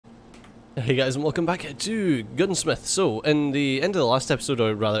Hey guys, and welcome back to Gunsmith. So, in the end of the last episode,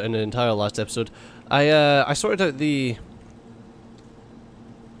 or rather in the entire last episode, I sorted out the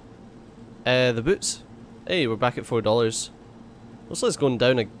boots. Hey, we're back at $4. Looks like it's going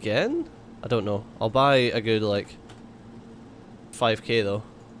down again? I don't know. I'll buy a good, like, 5k though.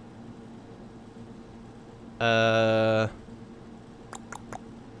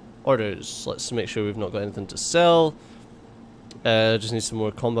 Orders. Let's make sure we've not got anything to sell. Just need some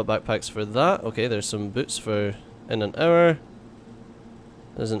more combat backpacks for that. Okay, there's some boots for in an hour.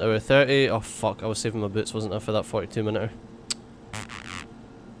 There's an hour 30. Oh fuck, I was saving my boots, wasn't I, for that 42-minute.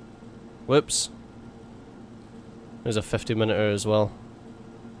 Whoops. There's a 50-minute as well.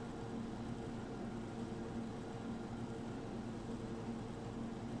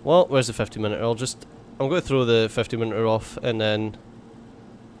 Well, where's the 50-minute? I'm going to throw the 50-minute off, and then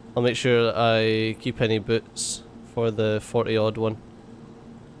I'll make sure that I keep any boots for the 40-odd one.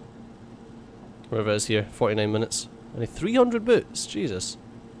 Wherever it is here, 49 minutes. Only 300 boots, Jesus.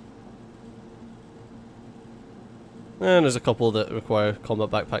 And there's a couple that require combat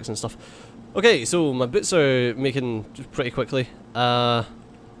backpacks and stuff. Okay, so my boots are making pretty quickly. I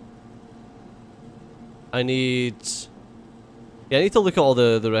need to look at all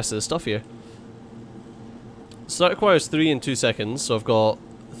the rest of the stuff here. So that requires 3 and 2 seconds, so I've got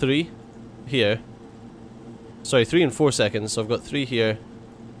 3 here. Sorry, 3 and 4 seconds, so I've got 3 here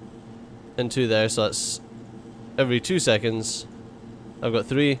and 2 there, so that's every 2 seconds I've got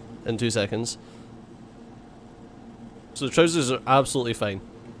 3 and 2 seconds. So the trousers are absolutely fine.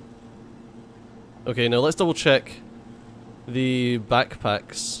 Okay, now let's double check the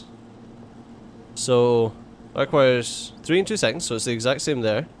backpacks. So that requires 3 and 2 seconds, so it's the exact same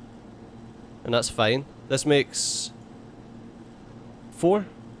there, and that's fine. This makes 4.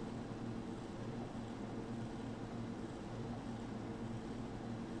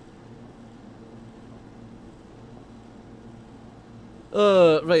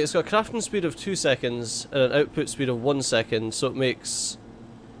 Right, it's got a crafting speed of 2 seconds and an output speed of 1 second, so it makes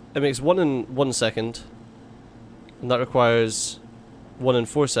 1 in 1 second, and that requires 1 in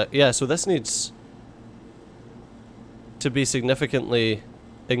 4 seconds. Yeah, so this needs to be significantly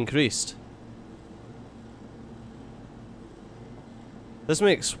increased. This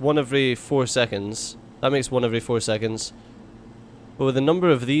makes 1 every 4 seconds. That makes 1 every 4 seconds. But with the number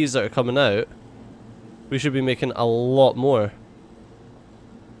of these that are coming out, we should be making a lot more.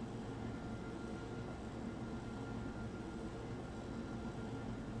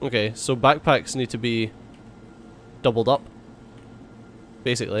 Okay, so backpacks need to be doubled up,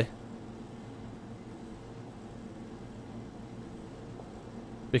 basically.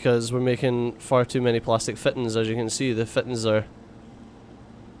 Because we're making far too many plastic fittings. As you can see, the fittings are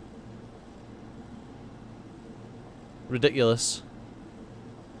ridiculous.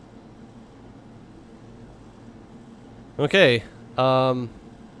 Okay,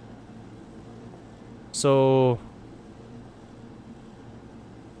 so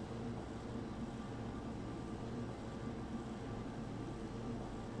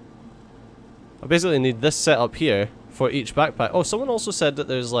I basically need this set up here for each backpack. Oh, someone also said that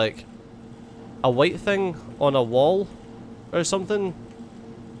there's like a white thing on a wall or something,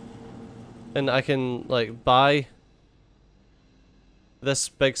 and I can like buy this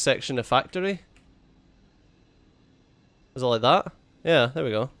big section of factory. Is it like that? Yeah, there we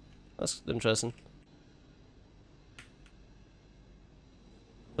go. That's interesting.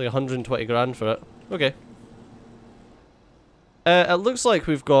 Like 120 grand for it. Okay. It looks like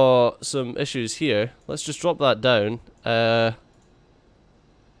we've got some issues here. Let's just drop that down.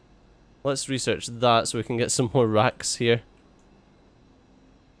 Let's research that so we can get some more racks here,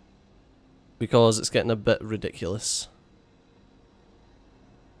 because it's getting a bit ridiculous.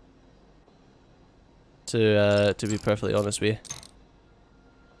 To be perfectly honest with you.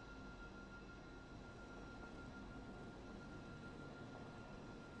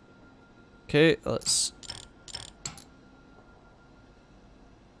 Okay, let's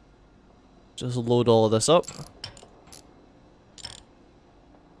just load all of this up.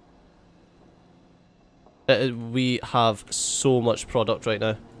 We have so much product right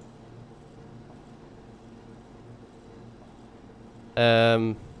now.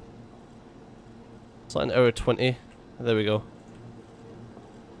 It's like an hour 20. There we go.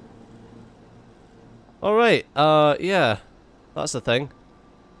 Alright, yeah. That's the thing.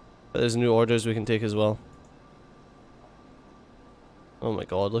 But there's new orders we can take as well. Oh my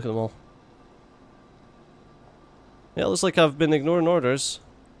god, look at them all. Yeah, it looks like I've been ignoring orders.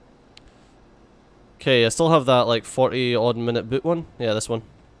 Okay, I still have that like 40 odd minute boot one. Yeah, this one.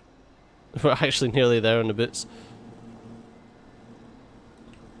 We're actually nearly there on the boots.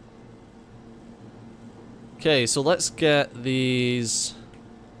 Okay, so let's get these...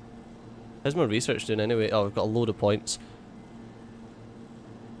 How's my research doing anyway? Oh, we've got a load of points.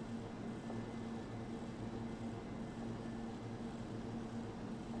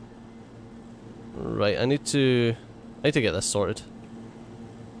 Right, I need to get this sorted.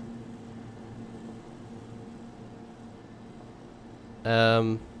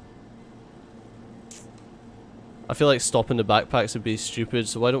 I feel like stopping the backpacks would be stupid,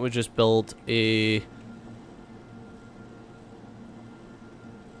 so why don't we just build a...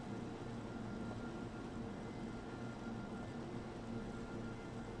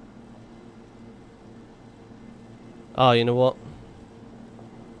 Ah, you know what?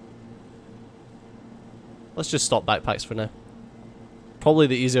 Let's just stop backpacks for now. Probably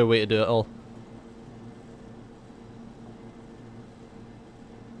the easier way to do it all.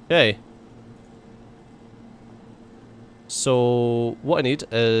 Okay. So, what I need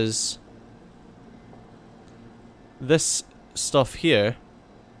is this stuff here.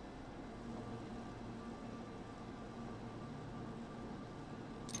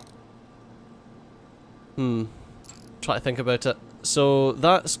 Try to think about it. So,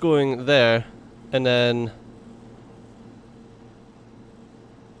 that's going there, and then...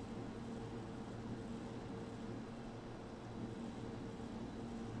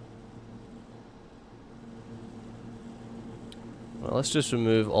 Well, let's just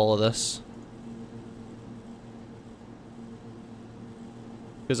remove all of this.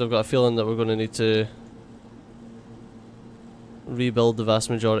 Because I've got a feeling that we're going to need to rebuild the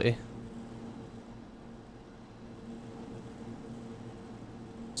vast majority.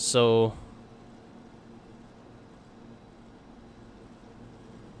 So...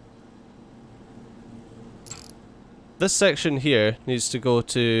 this section here needs to go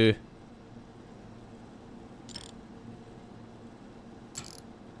to...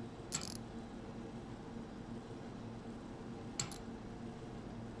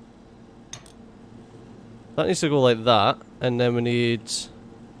 that needs to go like that, and then we need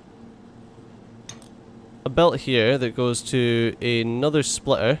a belt here that goes to another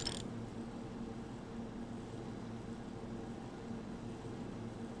splitter.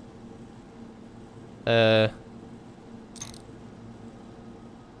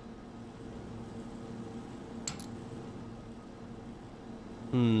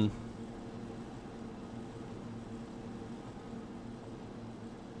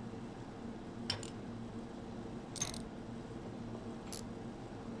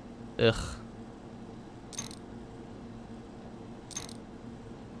 Ugh.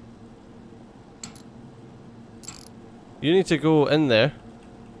 You need to go in there.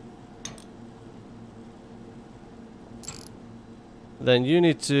 Then you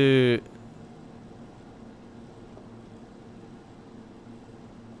need to...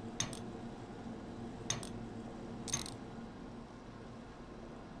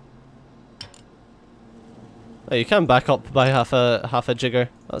 oh, you can back up by half a jigger.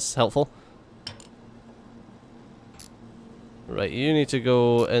 That's helpful. Right, you need to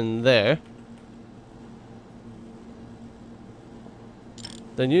go in there.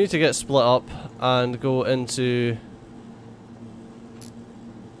 Then you need to get split up and go into...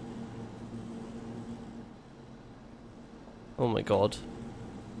 oh my god.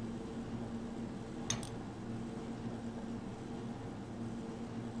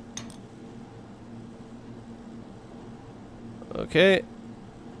 Okay.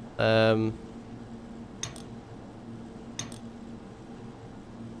 You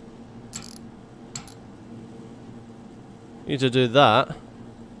need to do that.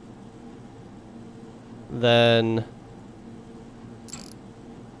 Then...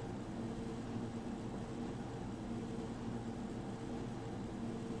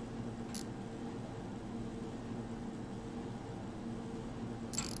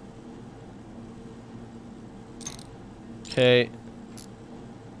 okay.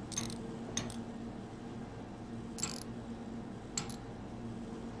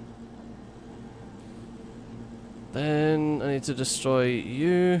 Then I need to destroy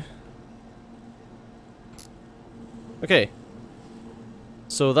you. Okay.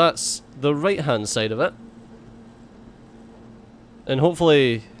 So that's the right hand side of it. And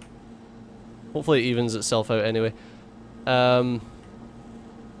hopefully it evens itself out anyway. I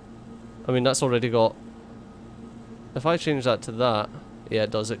mean, that's already got... if I change that to that, yeah,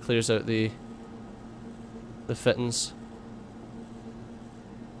 it does. It clears out the fittings.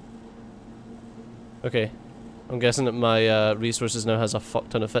 Okay. I'm guessing that my resources now has a fuck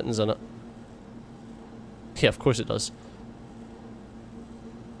ton of fittings in it. Yeah, of course it does.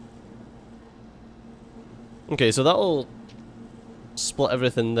 Okay, so that'll split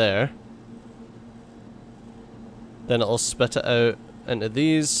everything there. Then it'll spit it out into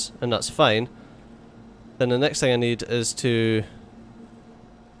these, and that's fine. Then the next thing I need is to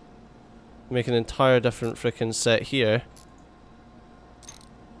make an entire different freaking set here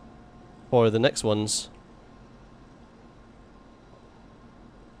for the next ones.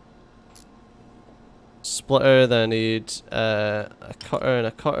 Splitter, then I need a cutter and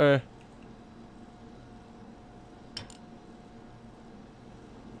a cutter.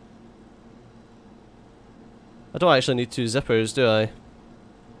 I don't actually need 2 zippers, do I?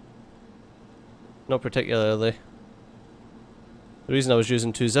 Not particularly. The reason I was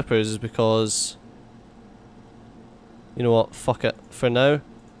using 2 zippers is because... You know what, fuck it. For now,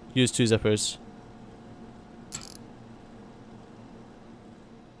 use 2 zippers.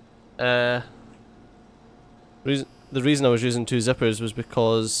 The reason I was using 2 zippers was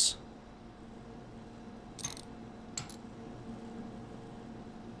because...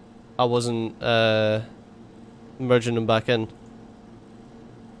 I wasn't, merging them back in.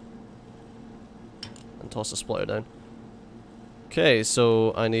 And toss the splitter down. Okay,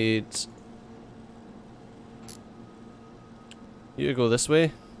 so I need you to go this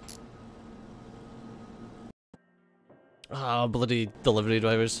way. Ah, bloody delivery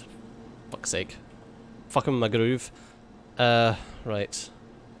drivers. Fuck's sake. Fucking my groove. Right.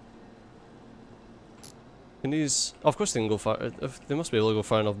 Can these... Oh, of course they can go far... They must be able to go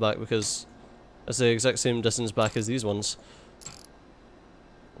far enough back because it's the exact same distance back as these ones.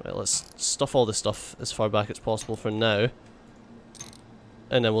 Right, let's stuff all this stuff as far back as possible for now.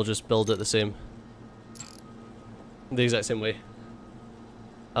 And then we'll just build it the exact same way.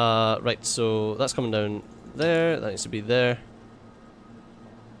 Right, so that's coming down there, that needs to be there.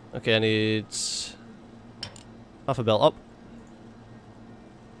 Okay, I need half a belt up.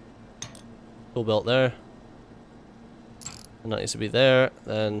 Full belt there. And that needs to be there,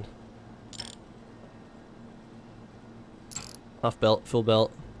 then half belt, full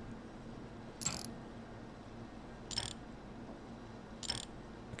belt.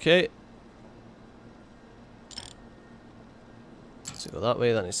 Okay. Needs to go that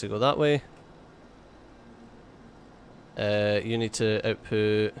way, that needs to go that way. You need to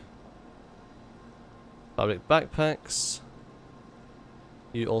output fabric backpacks.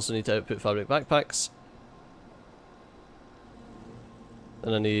 You also need to output fabric backpacks.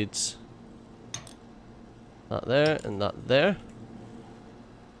 Then I need that there and that there.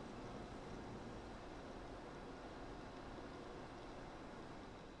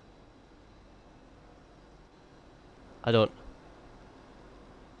 I don't...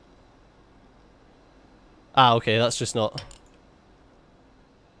 Ah, okay, that's just not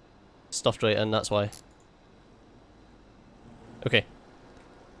stuffed right in, that's why. Okay.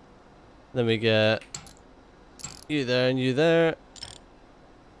 Then we get you there and you there.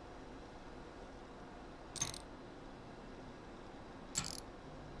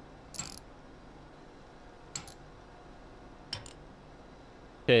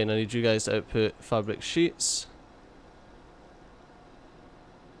 Okay, and I need you guys to output fabric sheets.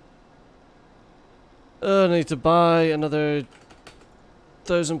 I need to buy another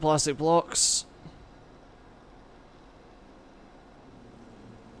 1,000 plastic blocks.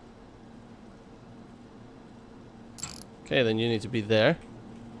 Okay, then you need to be there.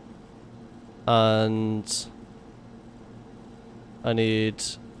 And I need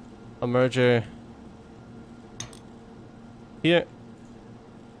a merger here.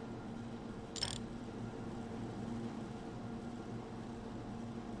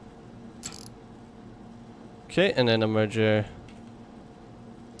 Okay, and then a merger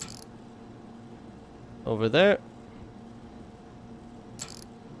over there.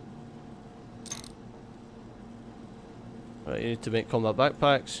 Right, you need to make combat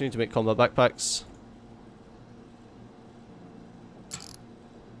backpacks. You need to make combat backpacks.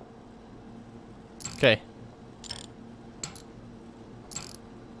 Okay.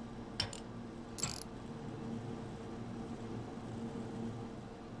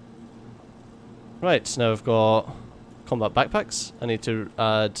 Right, now I've got combat backpacks. I need to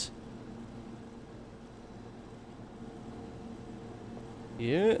add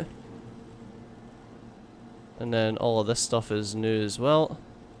you. And then all of this stuff is new as well.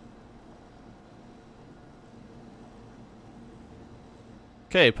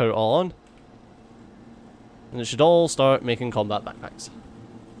 Okay, put it all on. And it should all start making combat backpacks.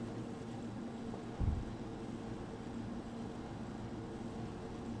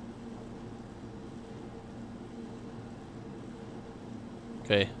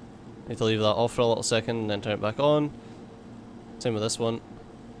 Okay, need to leave that off for a little second and then turn it back on. Same with this one.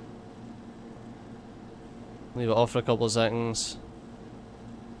 Leave it off for a couple of seconds.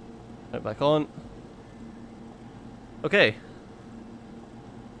 Turn it back on. Okay.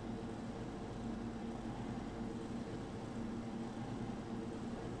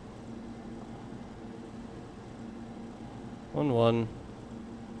 One.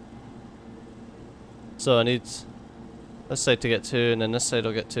 So I need this side to get 2, and then this side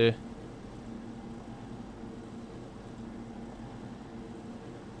I'll get 2.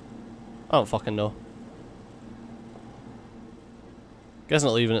 I don't fucking know. Guessing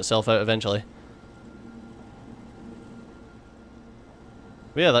it'll even itself out eventually.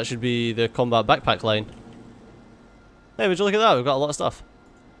 But yeah, that should be the combat backpack line. Hey, would you look at that? We've got a lot of stuff.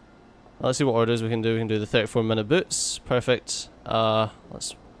 Let's see what orders we can do. We can do the 34-minute boots. Perfect.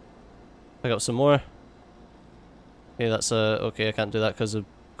 Let's pick up some more. Okay, that's okay, I can't do that because of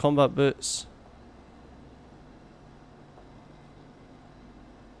combat boots.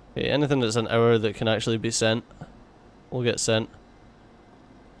 Okay, anything that's an hour that can actually be sent will get sent.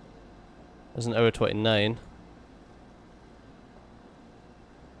 There's an hour 29.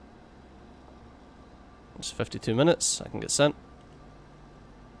 It's 52 minutes, I can get sent.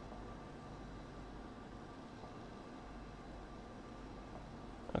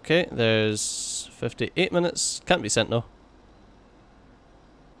 Okay, there's 58 minutes, can't be sent though.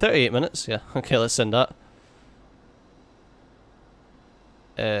 38 minutes, yeah, okay, let's send that.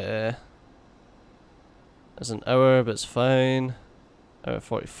 There's an hour, but it's fine. Hour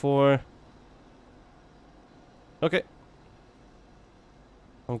 44. Okay.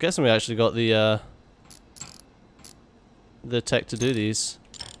 I'm guessing we actually got the tech to do these.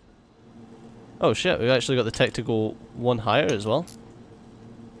 Oh shit, we actually got the tech to go 1 higher as well.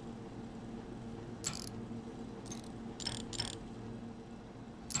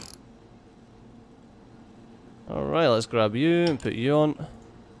 Alright, let's grab you and put you on.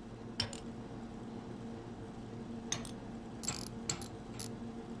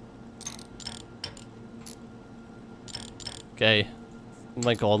 Okay. Oh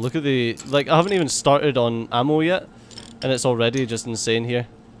my god, look at the... Like, I haven't even started on ammo yet, and it's already just insane here.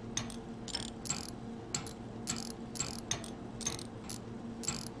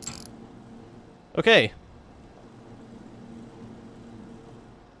 Okay.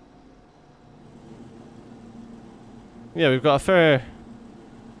 Yeah, we've got a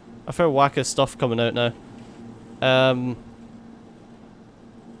fair whack of stuff coming out now.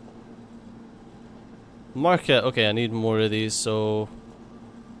 Market, okay, I need more of these, so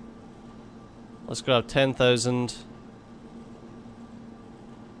let's grab 10,000.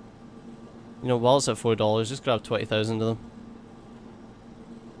 You know, while it's at $4, just grab 20,000 of them.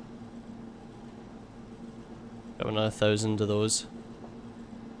 Grab another 1,000 of those.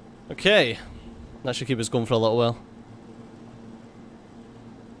 Okay, that should keep us going for a little while.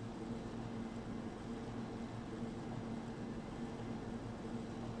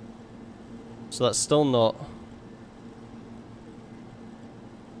 So that's still not...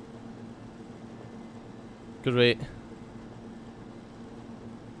 Good rate.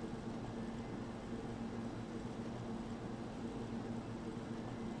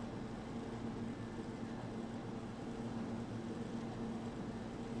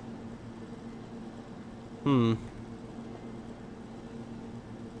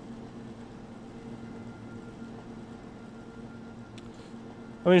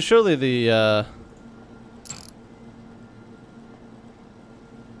 I mean, surely the,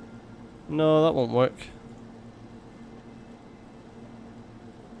 no, that won't work.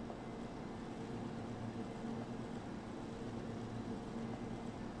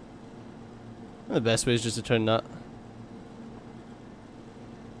 The best way is just to turn that.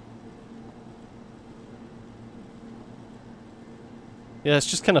 Yeah, it's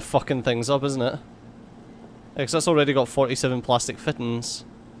just kind of fucking things up, isn't it? Yeah, 'cause that's already got 47 plastic fittings.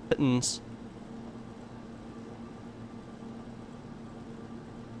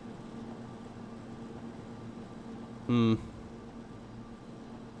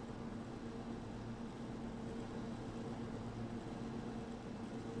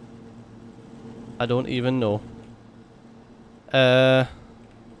 I don't even know. If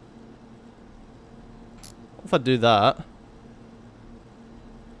I do that...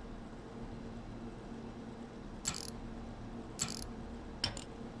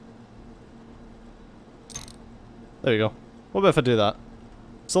 There you go. What about if I do that?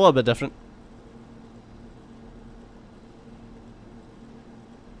 It's a little bit different.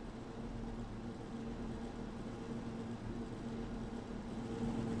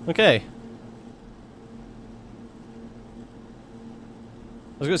 Okay.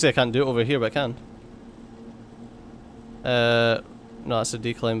 I was going to say I can't do it over here, but I can. No, that's a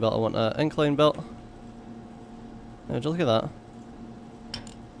decline belt. I want an incline belt. Would you look at that?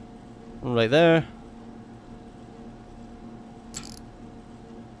 Right there.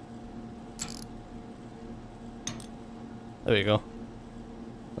 There we go.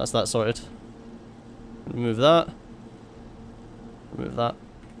 That's that sorted. Remove that. Remove that.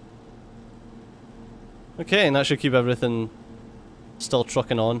 Okay, and that should keep everything still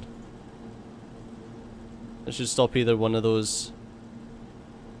trucking on. It should stop either one of those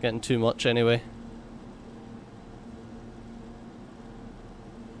getting too much anyway.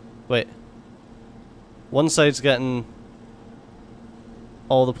 Wait. One side's getting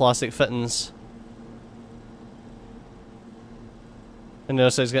all the plastic fittings. And the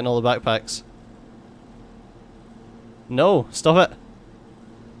other side's getting all the backpacks. No, stop it.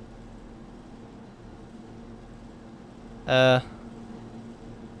 I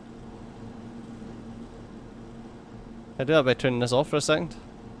do that by turning this off for a second.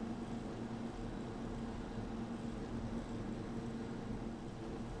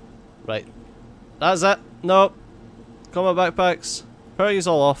 Right. That's it. No. Got my backpacks. Power use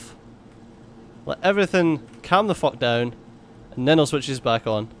all off. Let everything calm the fuck down. And then I'll switch these back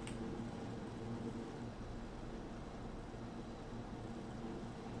on.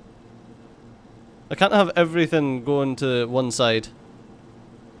 I can't have everything going to one side.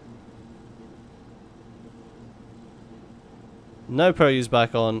 Now power use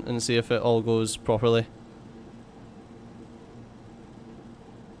back on and see if it all goes properly.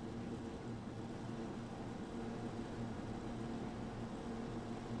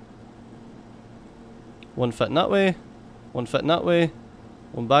 One fitting that way, one fitting that way,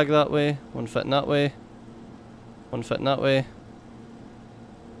 one bag that way, one fitting that way, one fitting that way.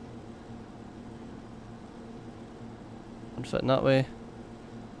 One fitting that way,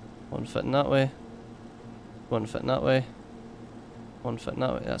 one fitting that way, one fitting that way, one fitting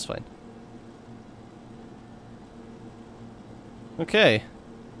that way, that's fine. Okay.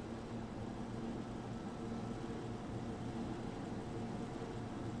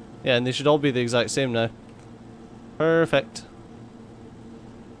 Yeah, and they should all be the exact same now. Perfect.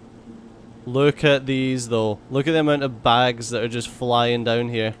 Look at these though. Look at the amount of bags that are just flying down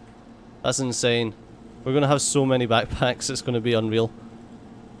here. That's insane. We're going to have so many backpacks, it's going to be unreal.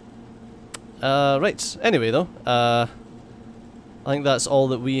 Right, anyway though, I think that's all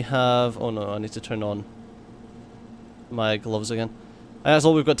that we have. Oh no, I need to turn on my gloves again. That's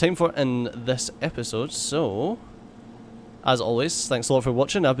all we've got time for in this episode, so as always, thanks a lot for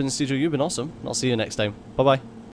watching. I've been Cedro, you've been awesome, and I'll see you next time. Bye bye.